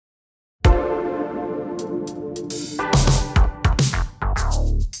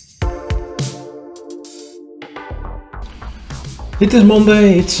It is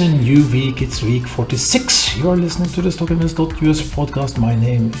Monday, it's a new week, it's week 46. You are listening to the StockInvest.us podcast. My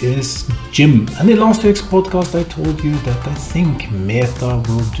name is Jim. And in last week's podcast, I told you that I think Meta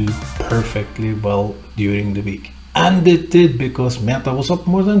will do perfectly well during the week. And it did, because Meta was up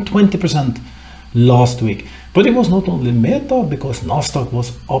more than 20% last week. But it was not only Meta, because Nasdaq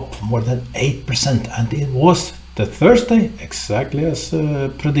was up more than 8%. And it was the Thursday, exactly as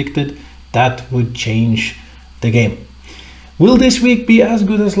predicted, that would change the game. Will this week be as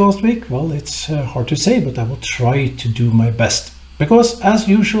good as last week? Well, it's hard to say, but I will try to do my best. Because as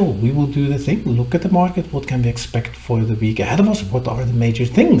usual, we will do the thing, look at the market, what can we expect for the week ahead of us, what are the major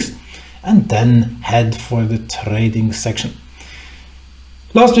things, and then head for the trading section.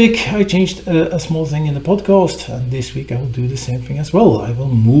 Last week, I changed a small thing in the podcast, and this week I will do the same thing as well. I will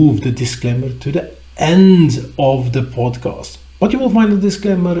move the disclaimer to the end of the podcast. But you will find the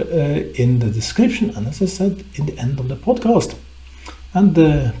disclaimer in the description, and as I said, in the end of the podcast. And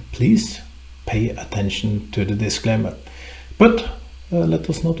please pay attention to the disclaimer. But let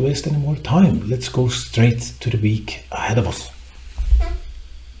us not waste any more time. Let's go straight to the week ahead of us.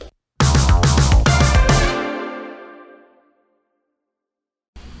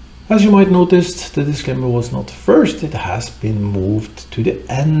 As you might notice, the disclaimer was not first, it has been moved to the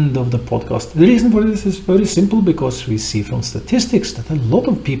end of the podcast. The reason for this is very simple, because we see from statistics that a lot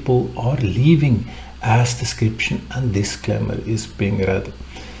of people are leaving as description and disclaimer is being read.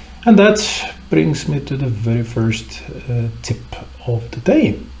 And that brings me to the very first tip of the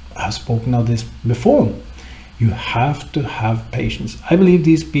day. I've spoken of this before. You have to have patience. I believe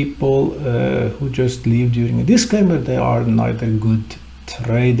these people who just leave during a disclaimer, they are neither good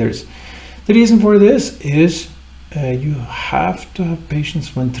traders. The reason for this is you have to have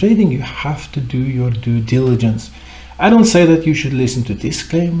patience when trading. You have to do your due diligence. I don't say that you should listen to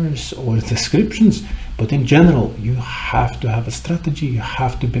disclaimers or descriptions, but in general, you have to have a strategy. You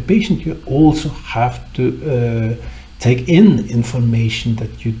have to be patient. You also have to take in information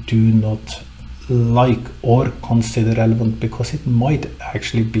that you do not like or consider relevant, because it might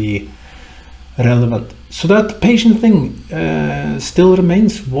actually be relevant. So that patient thing still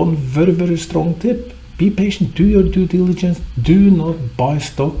remains one very, very strong tip. Be patient, do your due diligence, do not buy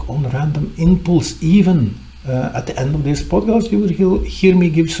stock on random impulse. Even at the end of this podcast, you will hear me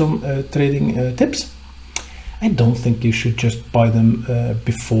give some trading tips. I don't think you should just buy them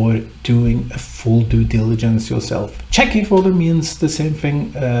before doing a full due diligence yourself. Check if other means the same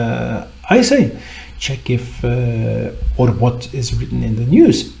thing I say. Check if or what is written in the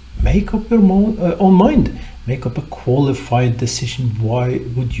news. Make up your own mind. Make up a qualified decision. Why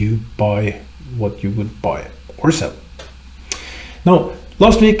would you buy what you would buy or sell? Now,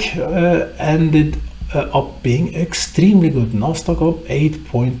 last week ended up being extremely good. Nasdaq up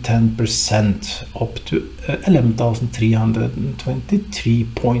 8.10%, up to 11,323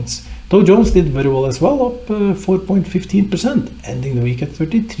 points. Dow Jones did very well as well, up 4.15%, ending the week at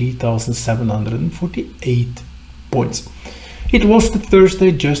 33,748 points. It was the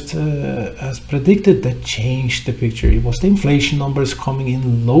Thursday, just as predicted, that changed the picture. It was the inflation numbers coming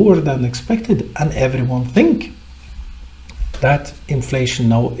in lower than expected, and everyone think that inflation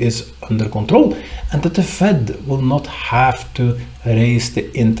now is under control and that the Fed will not have to raise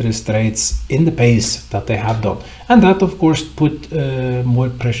the interest rates in the pace that they have done. And that, of course, put more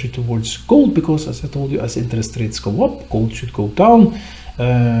pressure towards gold, because, as I told you, as interest rates go up, gold should go down.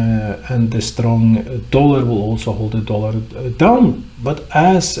 And the strong dollar will also hold the dollar down. But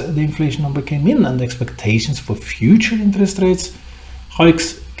as the inflation number came in and the expectations for future interest rates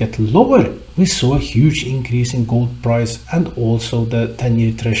hikes get lower, we saw a huge increase in gold price, and also the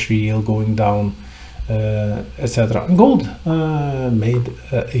 10-year treasury yield going down, etc. And gold made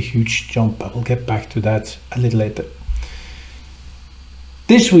a huge jump. I will get back to that a little later.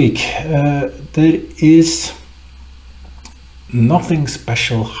 This week there is nothing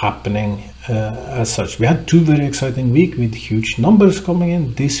special happening as such. We had two very exciting weeks with huge numbers coming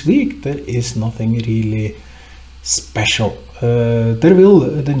in. This week there is nothing really special.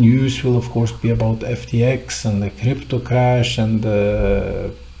 The news will of course be about FTX and the crypto crash and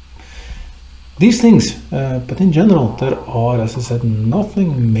these things, but in general there are, as I said,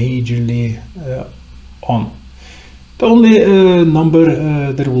 nothing majorly on. The only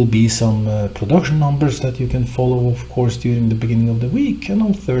number, there will be some production numbers that you can follow, of course, during the beginning of the week. And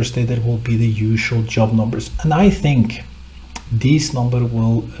on Thursday, there will be the usual job numbers. And I think these numbers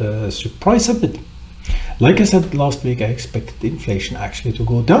will surprise a bit. Like I said last week, I expected inflation actually to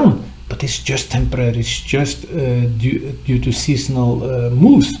go down, but it's just temporary. It's just due to seasonal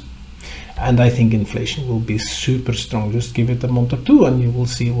moves. And I think inflation will be super strong. Just give it a month or two and you will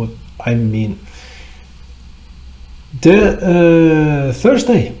see what I mean. The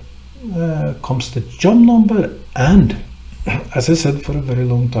Thursday comes the job number, and as I said for a very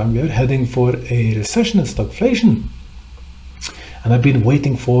long time, we are heading for a recession and stagflation. And I've been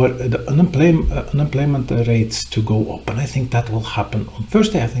waiting for the unemployment rates to go up, and I think that will happen on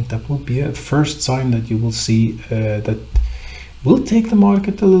Thursday. I think that will be a first sign that you will see that will take the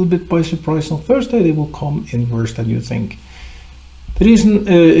market a little bit by surprise on Thursday. They will come in worse than you think. The reason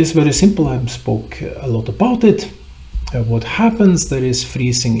is very simple. I spoke a lot about it. What happens, there is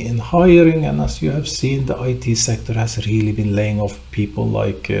freezing in hiring, and as you have seen, the IT sector has really been laying off people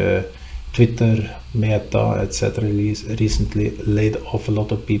like Twitter, Meta, etc. recently laid off a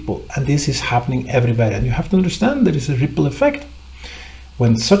lot of people, and this is happening everywhere. And you have to understand there is a ripple effect.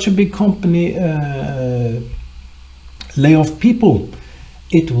 When such a big company lay off people,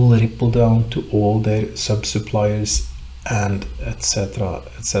 it will ripple down to all their sub-suppliers and etc.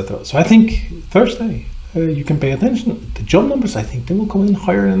 etc. So I think Thursday you can pay attention. The job numbers, I think they will come in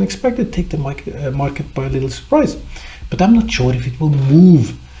higher than expected, take the market by a little surprise. But I'm not sure if it will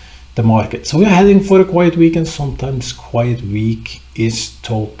move the market. So we're heading for a quiet week, and sometimes quiet week is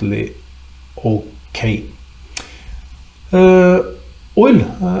totally okay. Oil,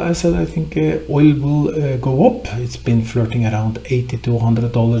 I said I think oil will go up. It's been flirting around $80 to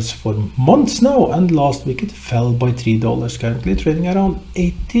 $100 for months now, and last week it fell by $3, currently trading around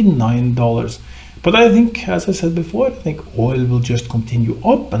 $89. But I think, as I said before, I think oil will just continue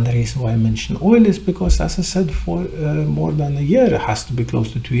up, and the reason why I mention oil is because, as I said, for more than a year, it has to be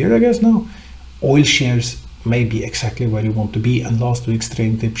close to 2 years, I guess now, oil shares may be exactly where you want to be, and last week's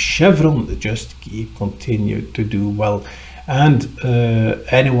trading tip Chevron just continued to do well. And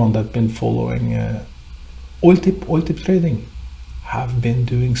anyone that's been following oil tip trading have been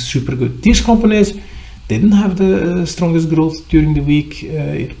doing super good. These companies didn't have the strongest growth during the week.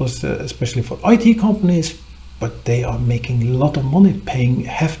 It was especially for IT companies, but they are making a lot of money, paying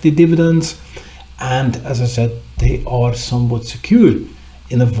hefty dividends, and as I said, they are somewhat secure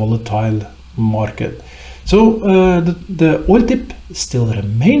in a volatile market. So the oil tip still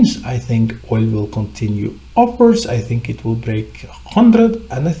remains. I think oil will continue upwards. I think it will break 100,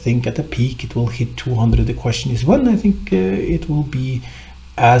 and I think at the peak it will hit 200. The question is when. I think it will be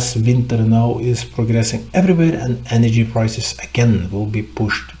as winter now is progressing everywhere, and energy prices again will be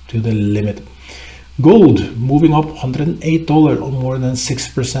pushed to the limit. Gold moving up $108 or more than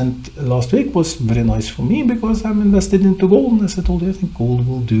 6% last week was very nice for me because I'm invested into gold, and as I told you, I think gold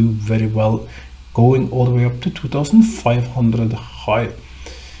will do very well, going all the way up to 2,500 high.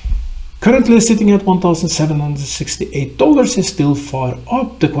 Currently sitting at $1,768 is still far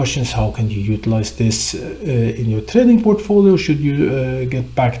up. The question is, how can you utilize this in your trading portfolio? Should you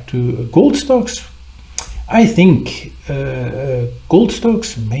get back to gold stocks? I think gold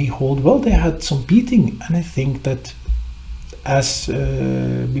stocks may hold well. They had some beating, and I think that as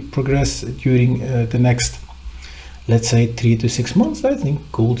we progress during the next, let's say, 3 to 6 months, I think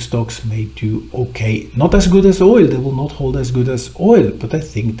gold stocks may do okay. Not as good as oil. They will not hold as good as oil, but I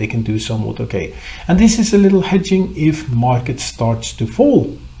think they can do somewhat okay. And this is a little hedging if market starts to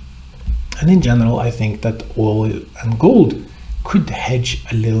fall. And in general, I think that oil and gold could hedge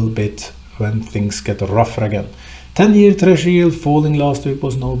a little bit when things get rougher again. 10-year treasury yield falling last week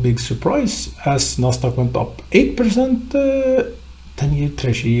was no big surprise, as Nasdaq went up 8%. 10-year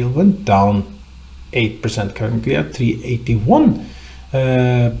treasury yield went down 8%, currently at 381.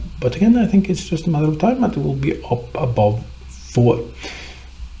 But again, I think it's just a matter of time that it will be up above 4.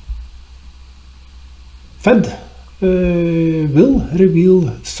 Fed will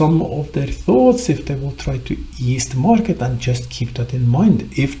reveal some of their thoughts if they will try to ease the market, and just keep that in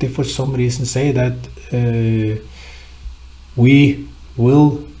mind. If they for some reason say that we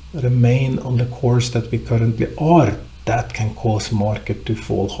will remain on the course that we currently are, that can cause market to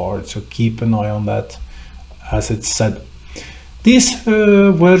fall hard, so keep an eye on that, as it's said. These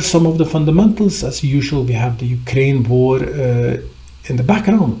were some of the fundamentals. As usual, we have the Ukraine war in the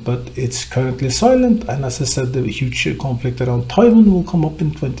background, but it's currently silent, and as I said, the huge conflict around Taiwan will come up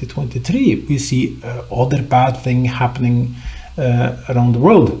in 2023. We see other bad thing happening around the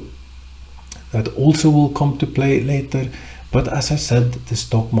world that also will come to play later. But as I said, the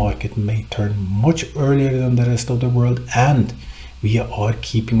stock market may turn much earlier than the rest of the world, and we are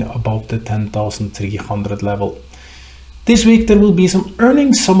keeping above the 10,300 level. This week there will be some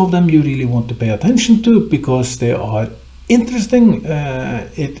earnings. Some of them you really want to pay attention to because they are interesting.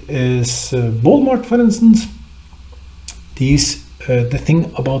 It is Walmart, for instance. The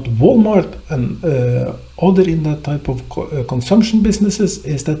thing about Walmart and other in that type of consumption businesses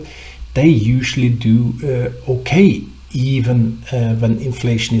is that they usually do okay even when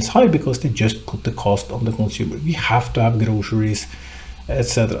inflation is high, because they just put the cost on the consumer. We have to have groceries,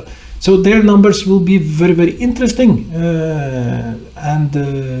 etc. So their numbers will be very, very interesting,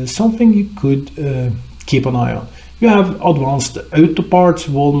 and something you could keep an eye on. You have Advanced Auto Parts,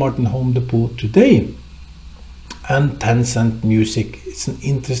 Walmart and Home Depot today. And Tencent Music, it's an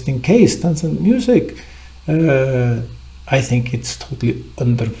interesting case. Tencent Music, I think it's totally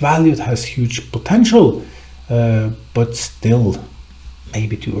undervalued, has huge potential, but still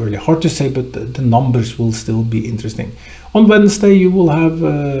maybe too early. Hard to say, but the numbers will still be interesting. On Wednesday, you will have,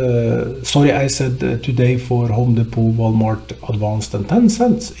 I said today for Home Depot, Walmart, Advanced and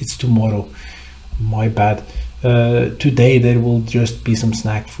Tencent. It's tomorrow, my bad. Today there will just be some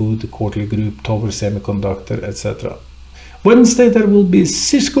snack food, the quarterly group, Tower Semiconductor, etc. Wednesday there will be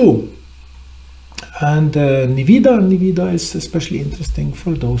Cisco and Nvidia. Nvidia is especially interesting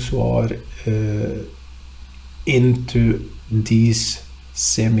for those who are into these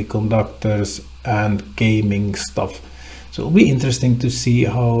semiconductors and gaming stuff. So it'll be interesting to see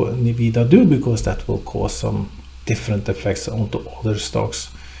how Nvidia do, because that will cause some different effects onto other stocks.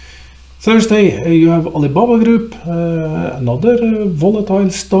 Thursday, you have Alibaba Group, another volatile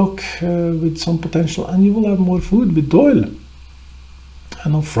stock with some potential, and you will have more food with Doyle.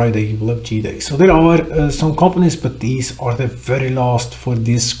 And on Friday, you will have G-Day. So there are some companies, but these are the very last for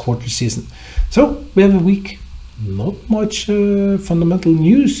this quarter season. So we have a week, not much fundamental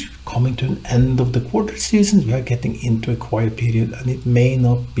news, coming to an end of the quarter season. We are getting into a quiet period, and it may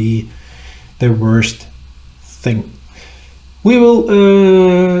not be the worst thing. We will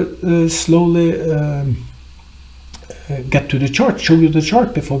slowly get to the chart, show you the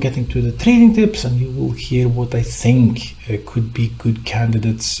chart before getting to the trading tips, and you will hear what I think could be good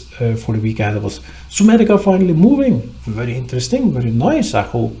candidates for the week ahead of us. Zomedica finally moving, very interesting, very nice. I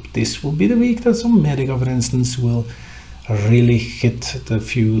hope this will be the week that Zomedica, for instance, will really hit the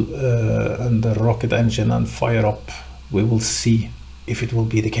fuel and the rocket engine and fire up. We will see if it will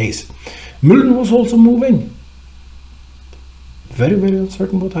be the case. Mullen was also moving. Very, very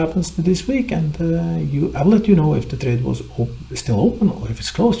uncertain what happens to this week, and I'll let you know if the trade was still open or if it's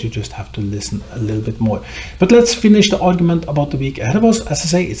closed. You just have to listen a little bit more. But let's finish the argument about the week ahead of us. As I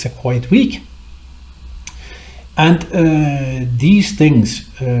say, it's a quiet week, and these things,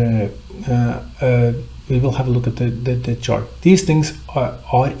 we will have a look at the chart. These things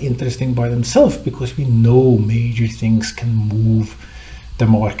are interesting by themselves, because we know major things can move the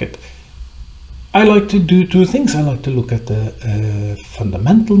market. I like to do two things. I like to look at the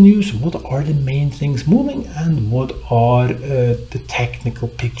fundamental news, what are the main things moving, and what are the technical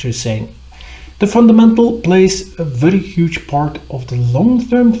pictures saying. The fundamental plays a very huge part of the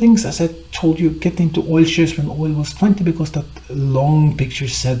long-term things. As I told you, get into oil shares when oil was 20, because that long picture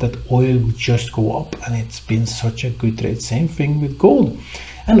said that oil would just go up, and it's been such a good trade. Same thing with gold.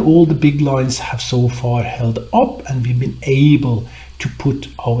 And all the big lines have so far held up, and we've been able to put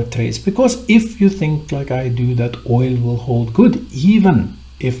our trades, because if you think like I do that oil will hold good, even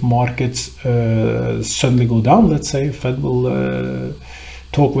if markets suddenly go down, let's say Fed will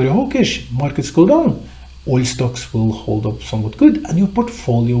talk very hawkish, markets go down, oil stocks will hold up somewhat good, and your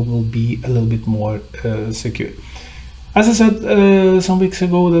portfolio will be a little bit more secure. As I said some weeks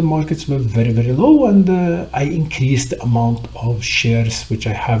ago, the markets were very, very low, and I increased the amount of shares which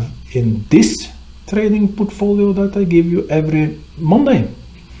I have in this trading portfolio that I give you every Monday,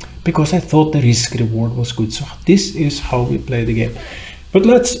 because I thought the risk reward was good. So this is how we play the game. But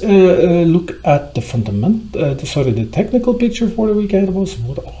let's look at the the technical picture for the week ahead of us.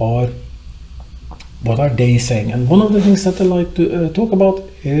 What are they saying? And one of the things that I like to talk about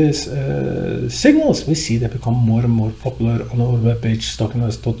is signals. We see they become more and more popular on our webpage,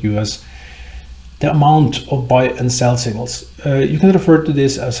 stockinvest.us. The amount of buy and sell signals. You can refer to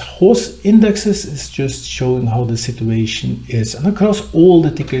this as HOS indexes. It's just showing how the situation is. And across all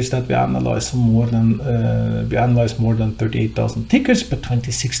the tickers that we analyze, more than 38,000 tickers, but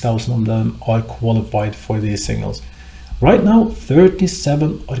 26,000 of them are qualified for these signals. Right now,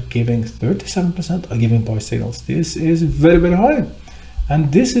 37% are giving buy signals. This is very, very high.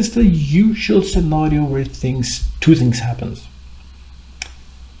 And this is the usual scenario where two things happen.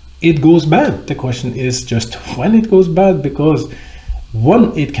 It goes bad. The question is just when it goes bad, because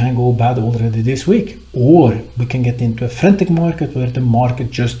one, it can go bad already this week, or we can get into a frantic market where the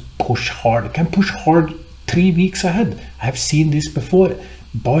market just push hard. It can push hard 3 weeks ahead. I've seen this before,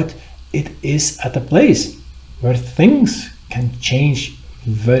 but it is at a place where things can change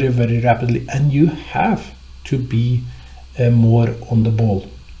very, very rapidly, and you have to be more on the ball,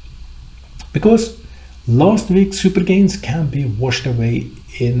 because last week's super gains can be washed away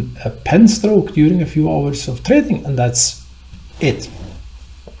in a pen stroke during a few hours of trading, and that's it.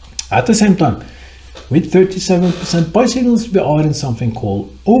 At the same time, with 37% buy signals, we are in something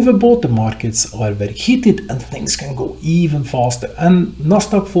called overbought. The markets are very heated and things can go even faster. And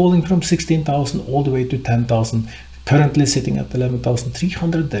Nasdaq falling from 16,000 all the way to 10,000, currently sitting at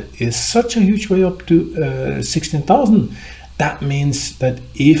 11,300. There is such a huge way up to 16,000. That means that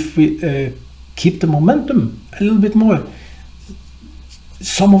if we keep the momentum a little bit more,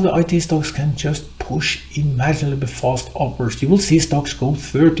 some of the IT stocks can just push imaginably fast upwards. You will see stocks go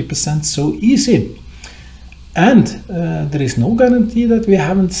 30% so easy. And there is no guarantee that we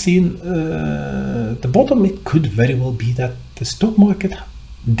haven't seen the bottom. It could very well be that the stock market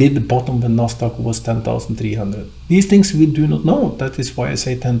did bottom when Nasdaq was 10,300. These things we do not know. That is why I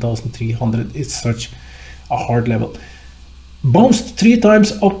say 10,300 is such a hard level. Bounced 3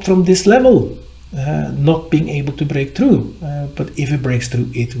 times up from this level, not being able to break through. But if it breaks through,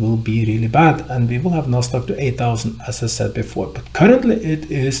 it will be really bad, and we will have Nasdaq to 8,000, as I said before. But currently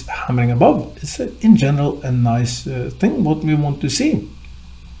it is hammering above. It's in general a nice thing, what we want to see.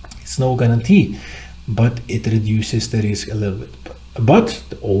 It's no guarantee, but it reduces the risk a little bit. But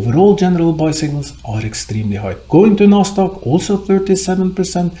the overall general buy signals are extremely high. Going to Nasdaq, also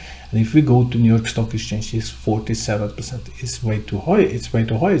 37%. And if we go to New York Stock Exchange, it's 47%. It's way too high. It's way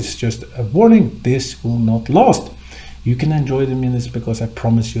too high. It's just a warning. This will not last. You can enjoy the minutes, because I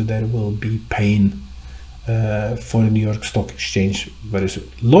promise you there will be pain for the New York Stock Exchange very soon.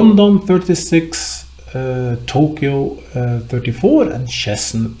 London 36, Tokyo 34, and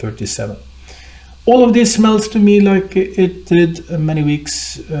Shenzhen 37. All of this smells to me like it did many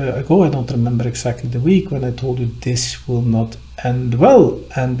weeks ago. I don't remember exactly the week when I told you this will not end well,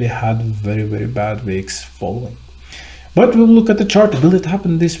 and we had very, very bad weeks following. But we'll look at the chart. Will it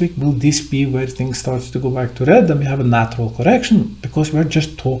happen this week? Will this be where things starts to go back to red and we have a natural correction? Because we're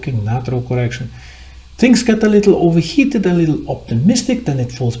just talking natural correction. Things get a little overheated, a little optimistic, then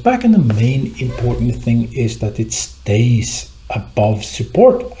it falls back, and the main important thing is that it stays above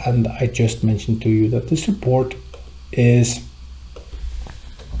support. And I just mentioned to you that the support is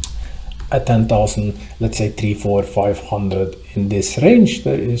at 10,000, let's say 3, 4, 500 in this range.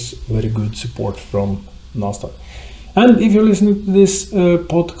 There is very good support from Nasdaq. And if you're listening to this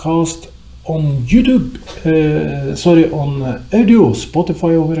podcast on YouTube, on audio,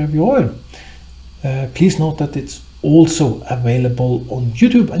 Spotify, or wherever you are, please note that it's also available on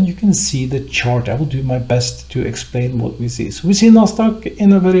YouTube, and you can see the chart. I will do my best to explain what we see. So we see Nasdaq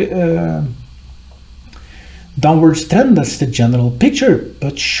in a very downwards trend. That's the general picture,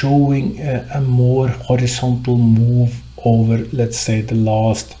 but showing a more horizontal move over, let's say, the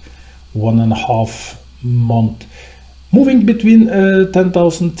last 1.5 months. Moving between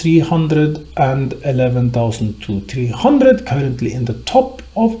 10,300 and 11,300, currently in the top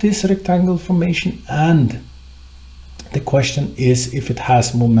of this rectangle formation, and the question is if it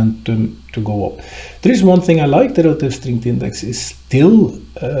has momentum to go up. There is one thing I like. The relative strength index is still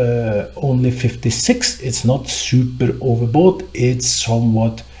only 56. It's not super overbought. It's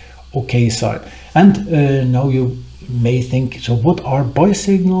somewhat okay side. And now you may think, so what are buy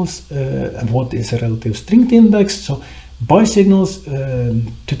signals and what is a relative strength index? So buy signals, to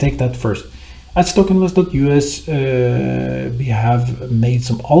take that first. At stockinvest.us, we have made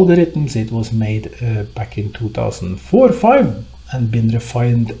some algorithms. It was made back in 2004-5 and been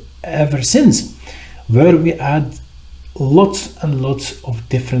refined ever since, where we add lots and lots of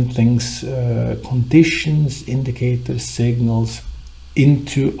different things, conditions, indicators, signals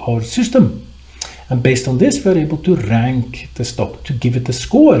into our system. And based on this, we're able to rank the stock, to give it a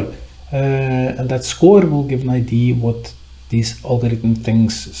score. And that score will give an idea what these algorithm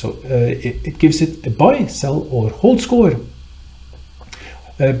things. So it gives it a buy, sell, or hold score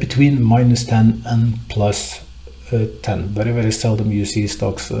between -10 and +10. Very, very seldom you see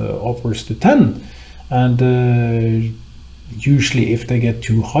stocks upwards to 10. And usually if they get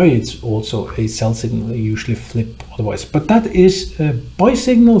too high, it's also a sell signal. They usually flip otherwise. But that is buy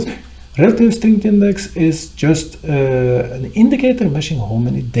signals. Relative strength index is just an indicator measuring how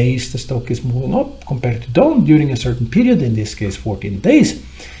many days the stock is moving up compared to down during a certain period, in this case 14 days.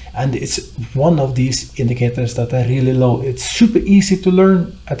 And it's one of these indicators that are really low. It's super easy to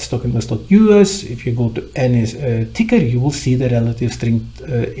learn at stockinvest.us. If you go to any ticker, you will see the relative strength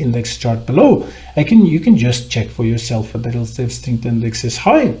index chart below. You can just check for yourself if the relative strength index is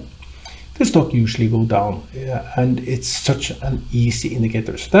high. The stock usually go down, and it's such an easy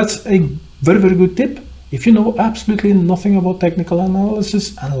indicator. So that's a very, very good tip. If you know absolutely nothing about technical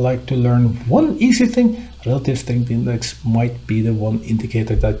analysis and like to learn one easy thing, relative strength index might be the one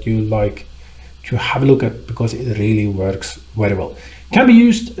indicator that you like to have a look at, because it really works very well. Can be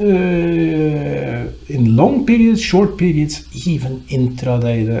used in long periods, short periods, even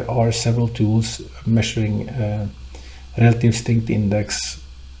intraday. There are several tools measuring relative strength index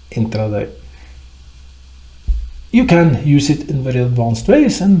intraday. You can use it in very advanced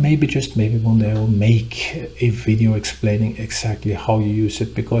ways, and maybe one day I will make a video explaining exactly how you use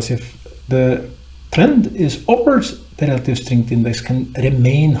it, because if the trend is upwards, the relative strength index can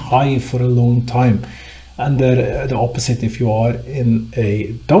remain high for a long time. And the opposite, if you are in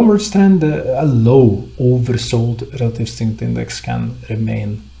a downwards trend, a low oversold relative strength index can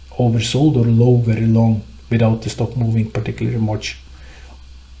remain oversold or low very long without the stock moving particularly much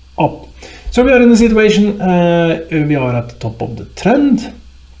up. So we are in a situation, we are at the top of the trend.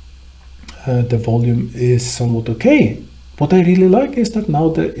 The volume is somewhat okay. What I really like is that now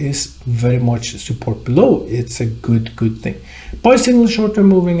there is very much support below. It's a good thing. Buy signal short-term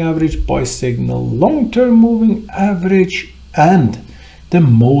moving average, buy signal long-term moving average, and the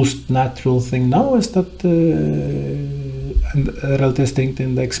most natural thing now is that the relative strength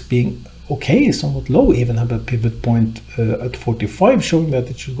index being okay, somewhat low, even have a pivot point at 45, showing that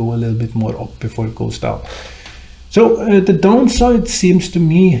it should go a little bit more up before it goes down. So the downside seems to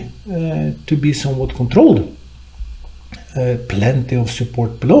me to be somewhat controlled. Plenty of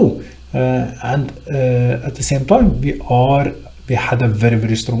support below, and at the same time we had a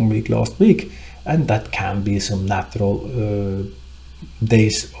very strong week last week, and that can be some natural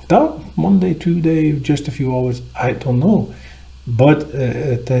days of down, Monday, Tuesday, just a few hours, I don't know, but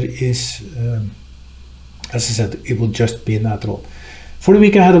there is, as I said, it will just be natural. For the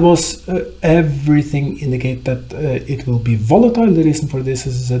week ahead of us, everything indicates that it will be volatile. The reason for this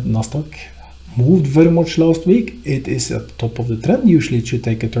is, as I said, Nasdaq moved very much last week. It is at the top of the trend. Usually it should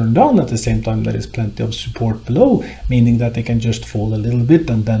take a turn down. At the same time, there is plenty of support below, meaning that they can just fall a little bit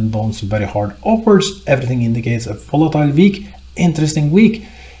and then bounce very hard upwards. Everything indicates a volatile week, interesting week.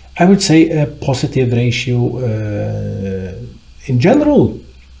 I would say a positive ratio in general.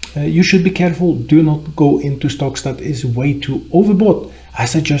 You should be careful. Do not go into stocks that is way too overbought.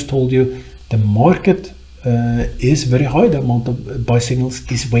 As I just told you, the market is very high. The amount of buy signals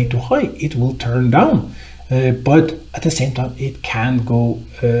is way too high. It will turn down, but at the same time it can go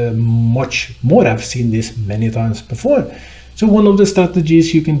much more. I've seen this many times before. So one of the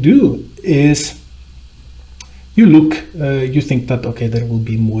strategies you can do is you look, you think that okay, there will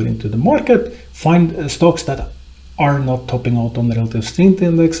be more into the market, find stocks that are not topping out on the relative strength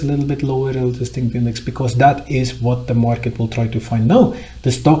index, a little bit lower relative strength index, because that is what the market will try to find now.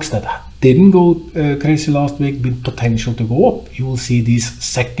 The stocks that didn't go crazy last week with potential to go up, you will see these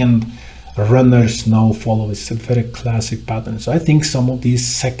second runners now follow. It's a very classic pattern. So I think some of these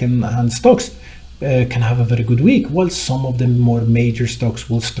second-hand stocks can have a very good week, while some of the more major stocks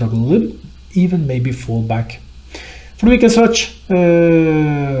will struggle a little, even maybe fall back. For the week as such,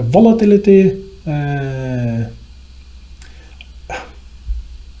 volatility,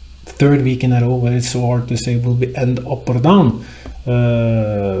 third week in a row where it's so hard to say will we end up or down,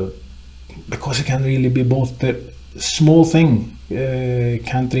 because it can really be both. The small thing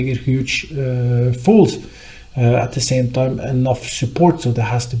can trigger huge falls, at the same time enough support, so there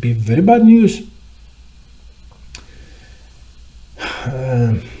has to be very bad news.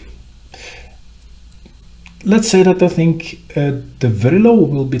 Let's say that I think the very low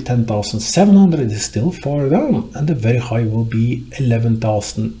will be 10,700, it is still far down, and the very high will be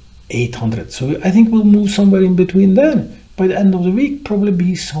 11,800. So I think we'll move somewhere in between there. By the end of the week, probably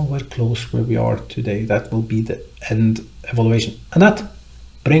be somewhere close where we are today. That will be the end evaluation. And that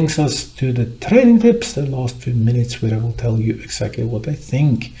brings us to the trading tips, the last few minutes, where I will tell you exactly what I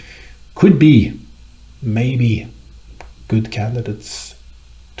think could be maybe good candidates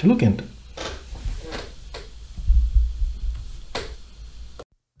to look into.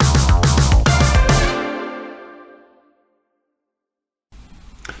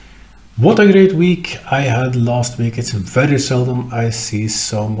 What a great week I had last week. It's very seldom I see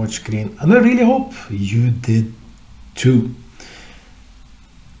so much green, and I really hope you did too.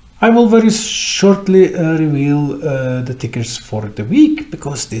 I will very shortly reveal the tickers for the week,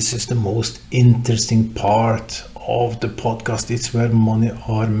 because this is the most interesting part of the podcast. It's where money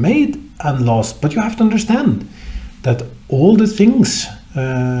are made and lost. But you have to understand that all the things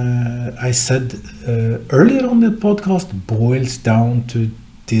I said earlier on the podcast boils down to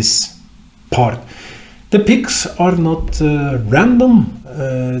this part. The picks are not random.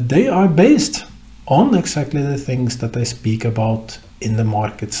 They are based on exactly the things that I speak about in the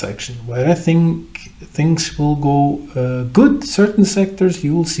market section, where I think things will go good. Certain sectors,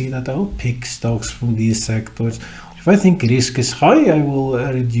 you will see that I'll pick stocks from these sectors. If I think risk is high, I will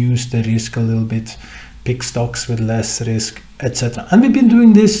reduce the risk a little bit, pick stocks with less risk, etc. And we've been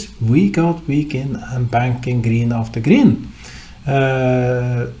doing this week out, week in, and banking green after green.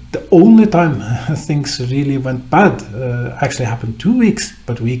 The only time things really went bad actually happened 2 weeks,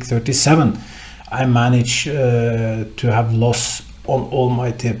 but week 37 I managed to have loss on all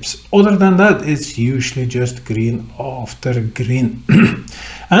my tips. Other than that, it's usually just green after green.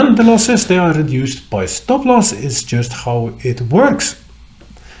 And the losses, they are reduced by stop loss. It's just how it works.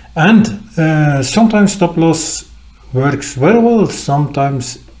 And sometimes stop loss works very well,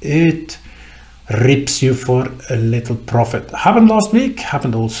 sometimes it rips you for a little profit. Happened last week,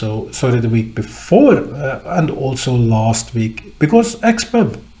 happened also, the week before, and also last week, because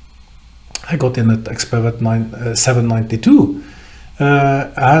XPEV, I got in at XPEV at 792,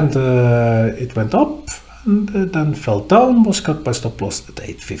 and it went up and then fell down, was cut by stop loss at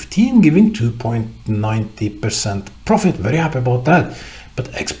 815, giving 2.90% profit. Very happy about that.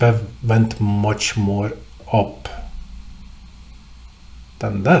 But XPEV went much more up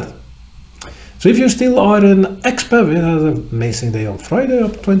than that. So if you still are in XPEV, it had an amazing day on Friday,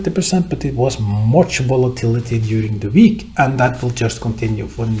 up 20%, but it was much volatility during the week, and that will just continue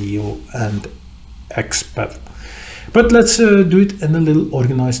for NEO and XPEV. But let's do it in a little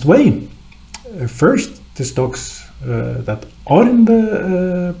organized way. First, the stocks that are in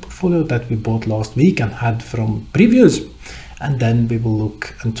the portfolio that we bought last week and had from previous, and then we will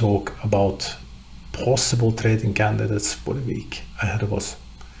look and talk about possible trading candidates for the week ahead of us.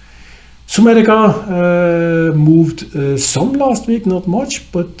 Sumerica moved some last week, not much,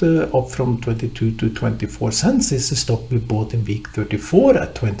 but up from 22 to 24 cents. This is a stock we bought in week 34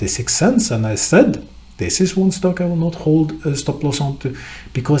 at 26 cents, and I said this is one stock I will not hold a stop loss onto,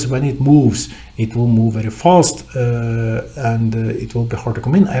 because when it moves, it will move very fast, and it will be hard to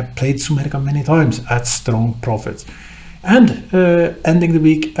come in. I have played Sumerica many times at strong profits. And ending the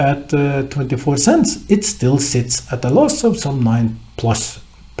week at 24 cents, it still sits at a loss of some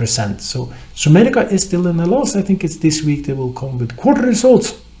 9+%. So Sumerica is still in a loss. I think it's this week they will come with quarter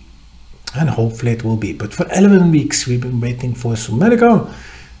results, and hopefully it will be. But for 11 weeks we've been waiting for Sumerica.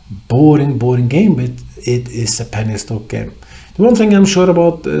 Boring game, but it is a penny stock game. The one thing I'm sure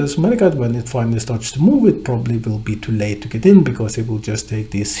about Sumerica, when it finally starts to move, it probably will be too late to get in, because it will just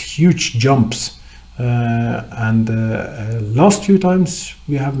take these huge jumps. And last few times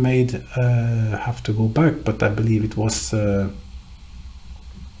we have made have to go back, but I believe it was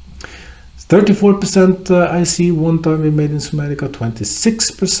 34% I see one time we made in Sumerica,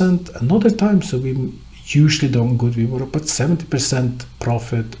 26% another time, so we usually done good. We were up at 70%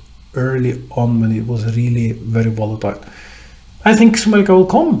 profit early on when it was really very volatile. I think Sumerica will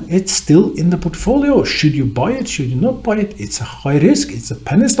come. It's still in the portfolio. Should you buy it? Should you not buy it? It's a high risk. It's a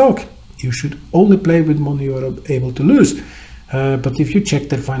penny stock. You should only play with money you are able to lose. But if you check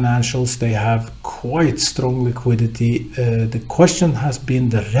their financials, they have quite strong liquidity. The question has been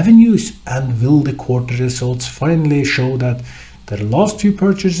the revenues, and will the quarter results finally show that their last few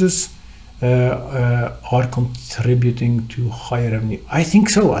purchases are contributing to higher revenue? I think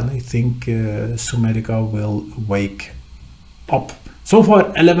so, and I think Sumerica will wake up. So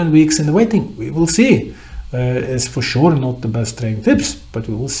far, 11 weeks in the waiting. We will see. It's for sure not the best trading tips, but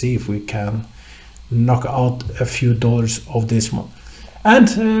we will see if we can knock out a few dollars of this one. And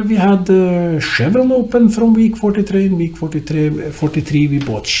we had Chevron open from week 43. In week 43 we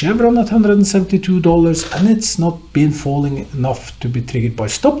bought Chevron at $172, and it's not been falling enough to be triggered by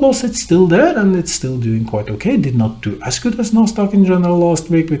stop loss. It's still there, and it's still doing quite okay. Did not do as good as Nasdaq in general last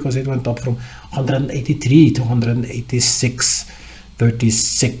week, because it went up from 183 to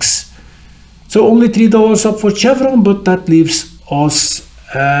 186.36. So only $3 up for Chevron, but that leaves us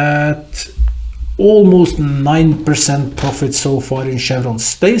at almost 9% profit so far in Chevron.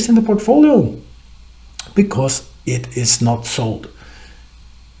 Stays in the portfolio because it is not sold.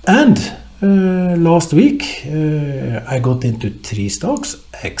 And last week I got into 3 stocks: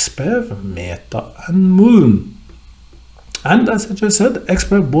 XPEV, Meta and Moon. And as I just said,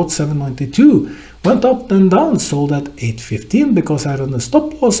 XPEV bought 792, went up then down, sold at 815 because I ran a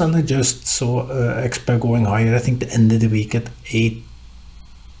stop loss, and I just saw XPEV going higher. I think the end of the week at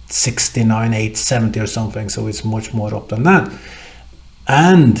 869, 870 or something, so it's much more up than that.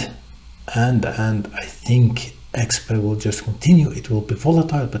 And I think XPEV will just continue. It will be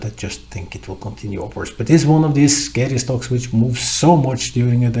volatile, but I just think it will continue upwards. But it's one of these scary stocks which moves so much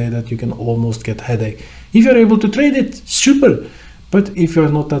during a day that you can almost get headache. If you're able to trade it, super. But if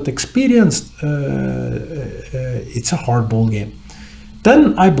you're not that experienced, it's a hard ball game.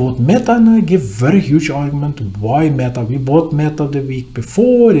 Then I bought Meta, and I give very huge argument why Meta. We bought Meta the week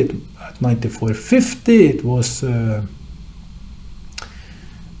before, it at 94.50.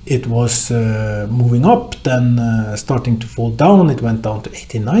 It was moving up, then starting to fall down. It went down to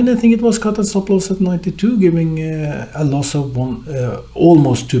 89. I think it was cut at stop loss at 92, giving a loss of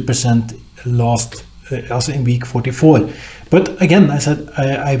almost 2% last also in week 44. But again, I said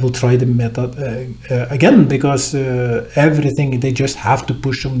I will try the Meta again, because everything, they just have to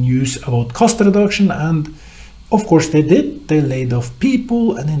push some news about cost reduction, and of course they did. They laid off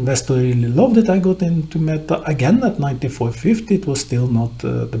people, and investors really loved it. I got into Meta again at 94.50. It was still not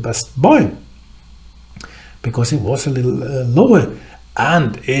the best buy, because it was a little lower,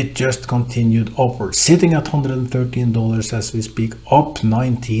 and it just continued upward, sitting at $113 as we speak, up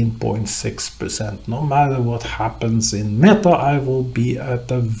 19.6%. No matter what happens in Meta, I will be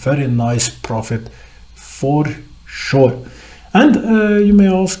at a very nice profit for sure. And you may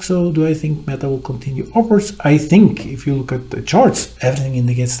ask, so do I think Meta will continue upwards? I think if you look at the charts, everything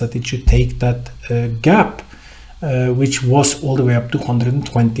indicates that it should take that gap, which was all the way up to $120,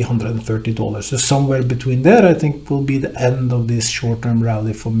 $130. So somewhere between there, I think, will be the end of this short-term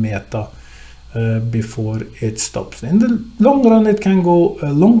rally for Meta before it stops. In the long run, it can go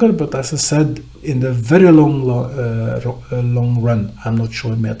longer, but as I said, in the very long run, I'm not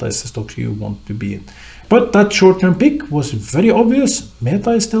sure Meta is the stock you want to be in. But that short-term pick was very obvious.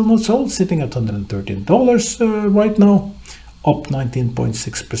 Meta is still not sold, sitting at $113 right now, up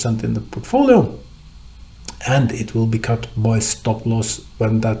 19.6% in the portfolio. And it will be cut by stop loss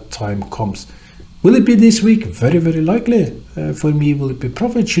when that time comes. Will it be this week? Very, very likely. For me, will it be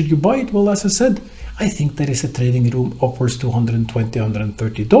profit? Should you buy it? Well, as I said, I think there is a trading room upwards to $120,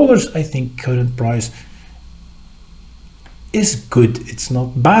 $130. I think current price is good. It's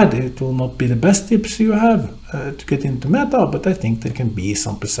not bad. It will not be the best tips you have to get into Meta, but I think there can be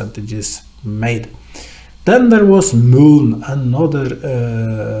some percentages made. Then there was Moon, another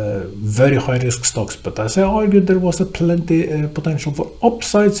very high risk stocks, but as I argued, there was a plenty potential for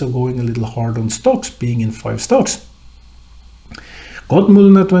upside, so going a little hard on stocks, being in 5 stocks. Got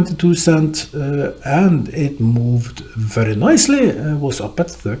Moon at 22 cents and it moved very nicely, was up at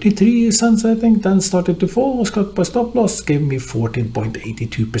 33 cents I think, then started to fall, was cut by stop loss, gave me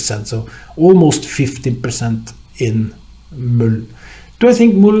 14.82%, so almost 15% in Moon. Do I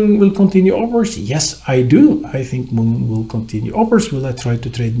think Moon will continue upwards? Yes, I do. I think Moon will continue upwards. Will I try to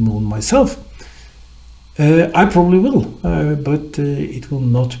trade Moon myself? I probably will, but it will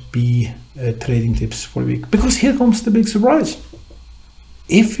not be trading tips for a week. Because here comes the big surprise.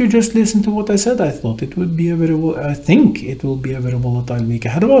 If you just listen to what I said, I thought it would be I think it will be a very volatile week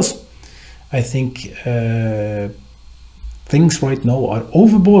ahead of us. I think things right now are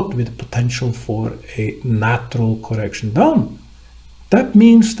overbought with potential for a natural correction down. That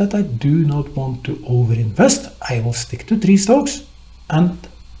means that I do not want to overinvest. I will stick to 3 stocks, and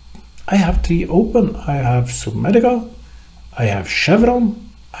I have 3 open. I have Stromberg, I have Chevron,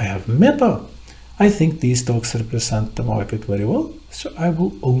 I have Meta. I think these stocks represent the market very well, so I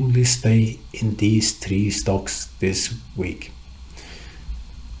will only stay in these 3 stocks this week.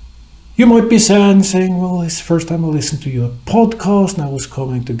 You might be saying, well, it's the first time I listened to your podcast and I was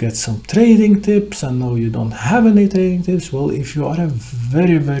coming to get some trading tips, and now you don't have any trading tips. Well, if you are a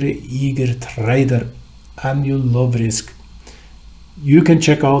very, very eager trader and you love risk, you can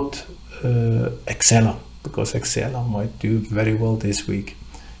check out XELA, because XELA might do very well this week.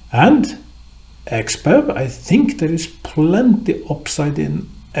 And XPEV, I think there is plenty upside in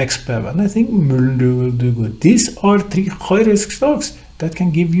XPEV, and I think Mulder will do good. These are 3 high risk stocks that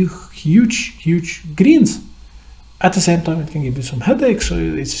can give you huge greens. At the same time, it can give you some headaches, so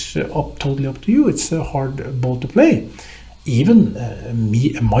it's totally up to you. It's a hard ball to play. Even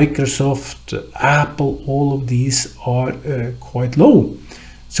Microsoft, Apple, all of these are quite low.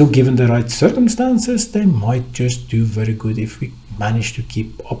 So given the right circumstances, they might just do very good if we manage to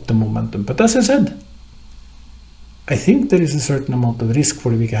keep up the momentum. But as I said, I think there is a certain amount of risk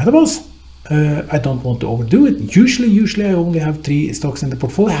for the week ahead of us. I don't want to overdo it. Usually I only have 3 stocks in the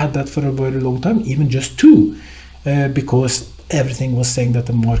portfolio. I had that for a very long time, even just 2, because everything was saying that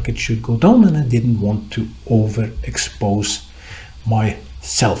the market should go down, and I didn't want to overexpose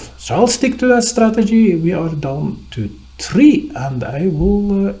myself. So I'll stick to that strategy. We are down to 3, and I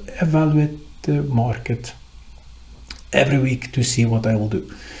will evaluate the market every week to see what I will do.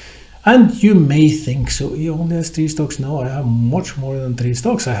 And you may think, so he only has 3 stocks. No, I have much more than 3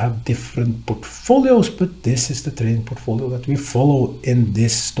 stocks. I have different portfolios, but this is the trading portfolio that we follow in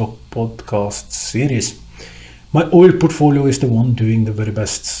this stock podcast series. My oil portfolio is the one doing the very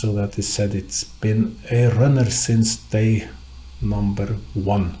best. So that is said, it's been a runner since day number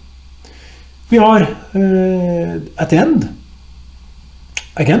 1. We are at the end.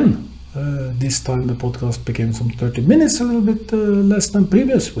 Again, this time the podcast became some 30 minutes, a little bit less than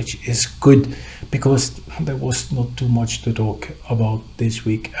previous, which is good because there was not too much to talk about this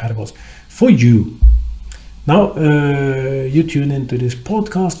week. It was for you. Now, you tune into this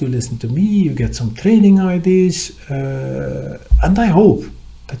podcast, you listen to me, you get some training ideas, and I hope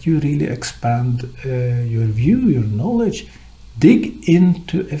that you really expand your view, your knowledge, dig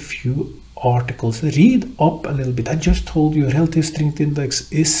into a few articles, read up a little bit. I just told you Relative Strength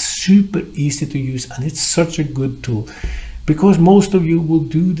Index is super easy to use, and it's such a good tool because most of you will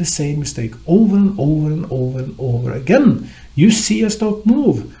do the same mistake over and over and over and over again. You see a stock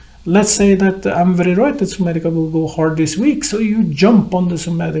move. Let's say that I'm very right that Zomedica will go hard this week, so you jump on the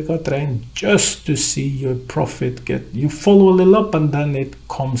Zomedica train just to see your profit you follow a little up and then it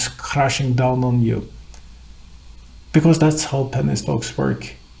comes crashing down on you. Because that's how penny stocks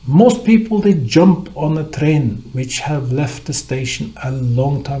work. Most people, they jump on a train which have left the station a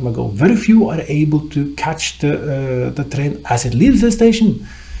long time ago. Very few are able to catch the train as it leaves the station.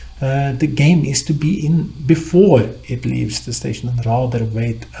 The game is to be in before it leaves the station and rather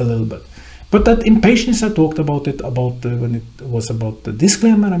wait a little bit. But that impatience, I talked about it when it was about the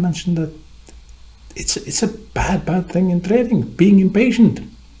disclaimer. I mentioned that it's a bad thing in trading, being impatient.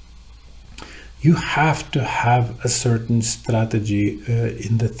 You have to have a certain strategy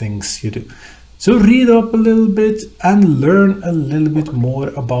in the things you do. So read up a little bit and learn a little bit more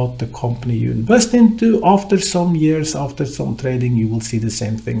about the company you invest into. After some years, after some trading, you will see the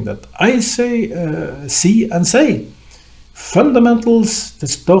same thing that I see and say. Fundamentals, the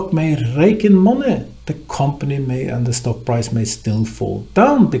stock may rake in money. The company may and the stock price may still fall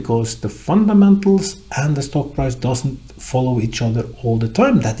down because the fundamentals and the stock price doesn't follow each other all the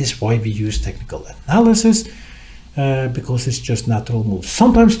time. That is why we use technical analysis, because it's just natural moves.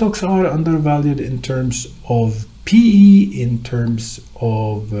 Sometimes stocks are undervalued in terms of PE, in terms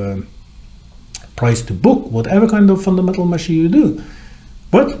of price to book, whatever kind of fundamental measure you do.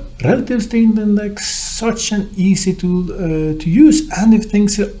 But Relative Strength Index, such an easy tool to use, and if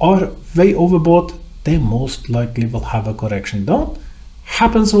things are way overbought, they most likely will have a correction down.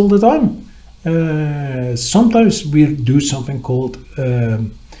 Happens all the time. Sometimes we do something called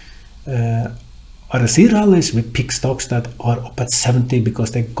RSI rallies. We pick stocks that are up at 70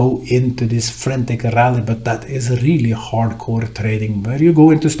 because they go into this frantic rally, but that is really hardcore trading where you go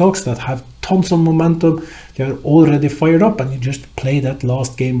into stocks that have tons of momentum, they are already fired up, and you just play that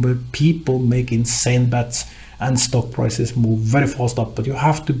last game where people make insane bets and stock prices move very fast up. But you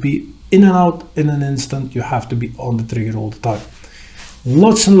have to be in and out in an instant. You have to be on the trigger all the time.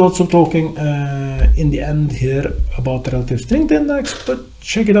 Lots and lots of talking in the end here about the Relative Strength Index, but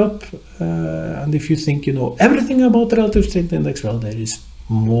check it up. And if you think you know everything about the Relative Strength Index, well, there is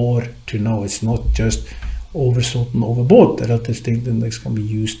more to know. It's not just oversold and overbought. The Relative Strength Index can be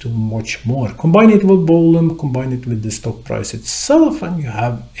used to much more. Combine it with volume, combine it with the stock price itself, and you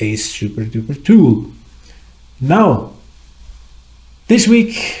have a super duper tool. Now, this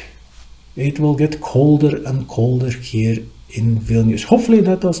week, it will get colder and colder here in Vilnius. Hopefully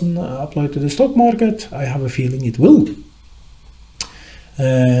that doesn't apply to the stock market. I have a feeling it will.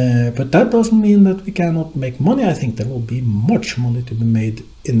 But that doesn't mean that we cannot make money. I think there will be much money to be made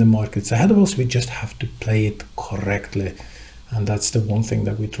in the markets ahead of us. We just have to play it correctly. And that's the one thing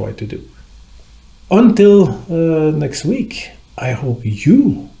that we try to do. Until next week, I hope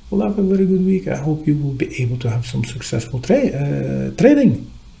you will have a very good week. I hope you will be able to have some successful trading.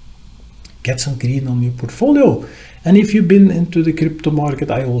 Get some green on your portfolio. And if you've been into the crypto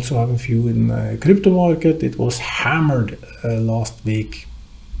market, I also have a few in crypto market. It was hammered last week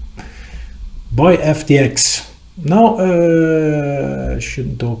by FTX. Now,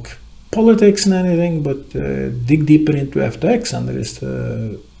 shouldn't talk politics and anything, but dig deeper into FTX, and there is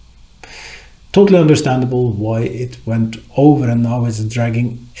totally understandable why it went over, and now it's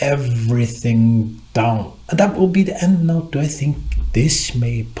dragging everything down. And that will be the end now. Do I think this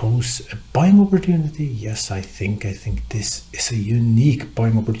may pose a buying opportunity? Yes, I think this is a unique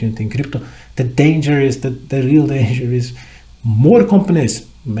buying opportunity in crypto. The real danger is more companies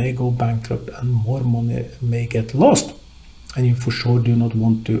may go bankrupt and more money may get lost. And you for sure do not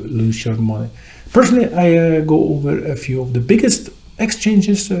want to lose your money. Personally, I go over a few of the biggest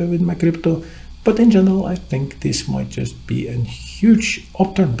exchanges with my crypto, but in general, I think this might just be a huge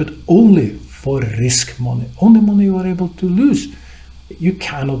upturn, but only for risk money, only money you are able to lose. You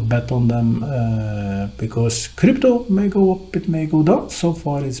cannot bet on them because crypto may go up, it may go down. So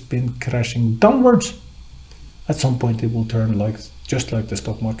far, it's been crashing downwards. At some point, it will turn just like the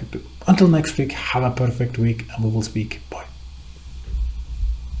stock market do. Until next week, have a perfect week, and we will speak. Bye.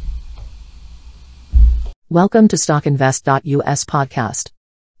 Welcome to StockInvest.us podcast.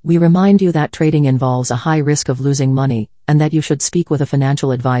 We remind you that trading involves a high risk of losing money, and that you should speak with a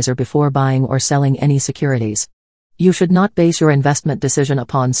financial advisor before buying or selling any securities. You should not base your investment decision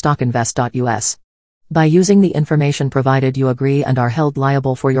upon StockInvest.us. By using the information provided, you agree and are held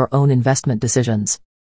liable for your own investment decisions.